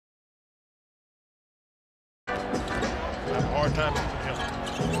hard time using him.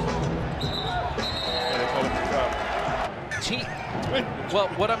 And they call him the job. Well,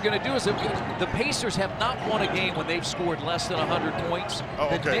 what I'm going to do is the Pacers have not won a game when they've scored less than 100 points.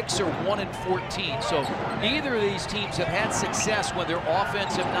 The Knicks are 1-14. So neither of these teams have had success when their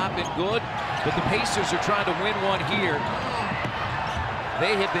offense have not been good. But the Pacers are trying to win one here.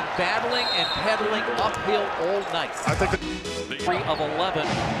 They have been battling and pedaling uphill all night. I think 3 of 11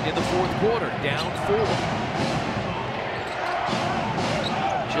 in the fourth quarter, down 4.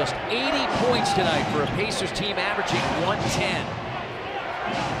 Just 80 points tonight for a Pacers team averaging 110.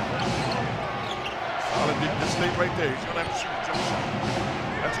 Solid defense, stay right there. He's going to have to shoot a jump shot.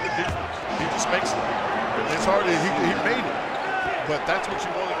 That's the defense. He just makes it. It's hard. He made it. But that's what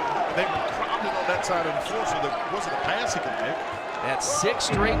you wanted. They were crowded on that side of the floor, so there wasn't a pass he could make. That's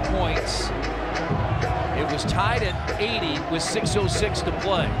 6 straight points. It was tied at 80 with 6:06 to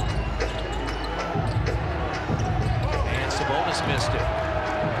play. And Sabonis missed it.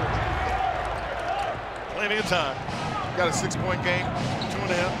 Plenty of time. Got a 6-point game, 2.5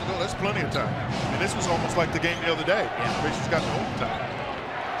 to go. That's plenty of time. And this was almost like the game the other day. Yeah. Pacers got the overtime.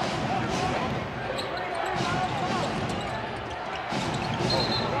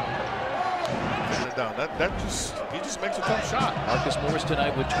 Down. He just makes a tough shot. Marcus Morris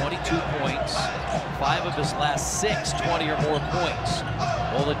tonight with 22 points. 5 of his last 6, 20 or more points.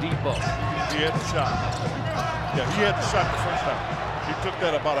 Oladipo. He had the shot. Yeah, he had the shot the first time. He took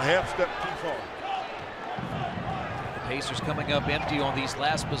that about a half step too far. The Pacers coming up empty on these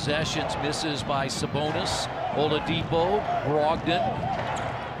last possessions. Misses by Sabonis, Oladipo, Brogdon.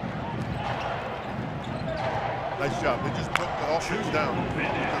 Nice job. They just broke the offense down.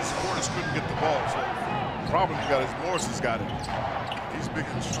 The supporters couldn't get the ball. So the problem you got is Morris has got it. He's big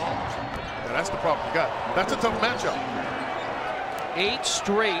and strong. And that's the problem you got. That's a tough matchup. 8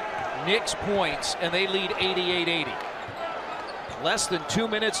 straight Knicks points, and they lead 88-80. Less than 2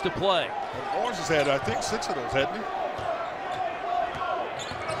 minutes to play. And Morris has had, I think, 6 of those, hasn't he?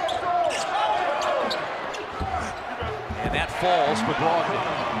 And that falls for Brogdon.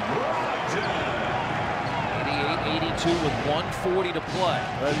 88-82 with 1:40 to play.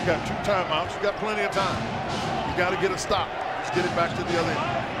 Well, you got 2 timeouts. You got plenty of time. You got to get a stop. Just get it back to the other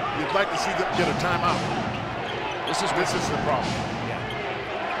end. You'd like to see them get a timeout. This is the problem. Yeah.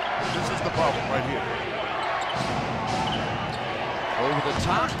 This is the problem right here. Over the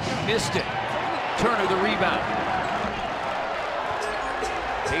top, missed it. Turner the rebound.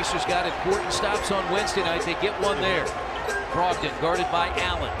 Pacers got important stops on Wednesday night. They get one there. Brogdon guarded by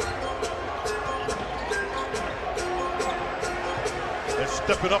Allen. They're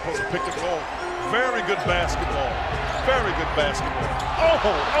stepping up on the pick and roll. Very good basketball. Very good basketball. Oh!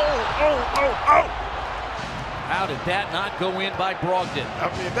 How did that not go in by Brogdon? I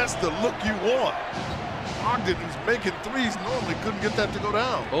mean, that's the look you want. Brogdon, who's making threes, normally couldn't get that to go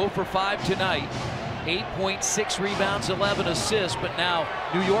down. 0 for 5 tonight. 8.6 rebounds, 11 assists, but now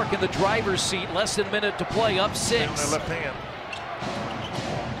New York in the driver's seat. Less than a minute to play, up 6. On their left hand.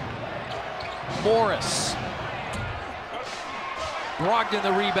 Morris. Brogdon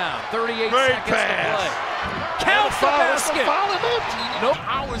the rebound. 38 Great seconds pass. to play. Count the basket. Foul in it? Nope.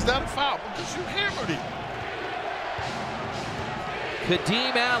 How is that a foul? Because you hammered him.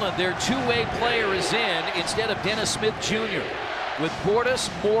 Kadeem Allen, their 2-way player, is in instead of Dennis Smith Jr. with Portis,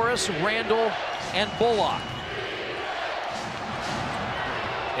 Morris, Randall, and Bullock.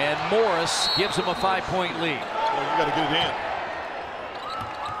 And Morris gives him a 5-point lead. Well, you got to get it in.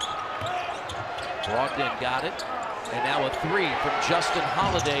 Brogdon got it. And now a 3 from Justin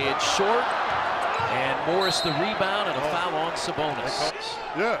Holiday. It's short. And Morris the rebound and a foul on Sabonis.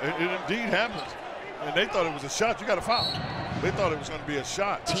 Yeah, it indeed happens. And they thought it was a shot. You got a foul. They thought it was going to be a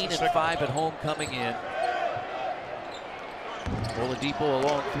shot. 18-5 at home coming in. Oladipo a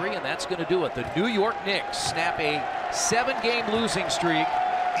long 3, and that's going to do it. The New York Knicks snap a 7-game losing streak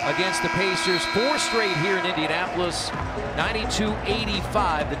against the Pacers. 4 straight here in Indianapolis.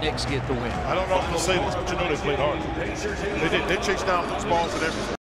 92-85, the Knicks get the win. I don't know if they'll say this, but you know they played hard. They chased down those balls and everything.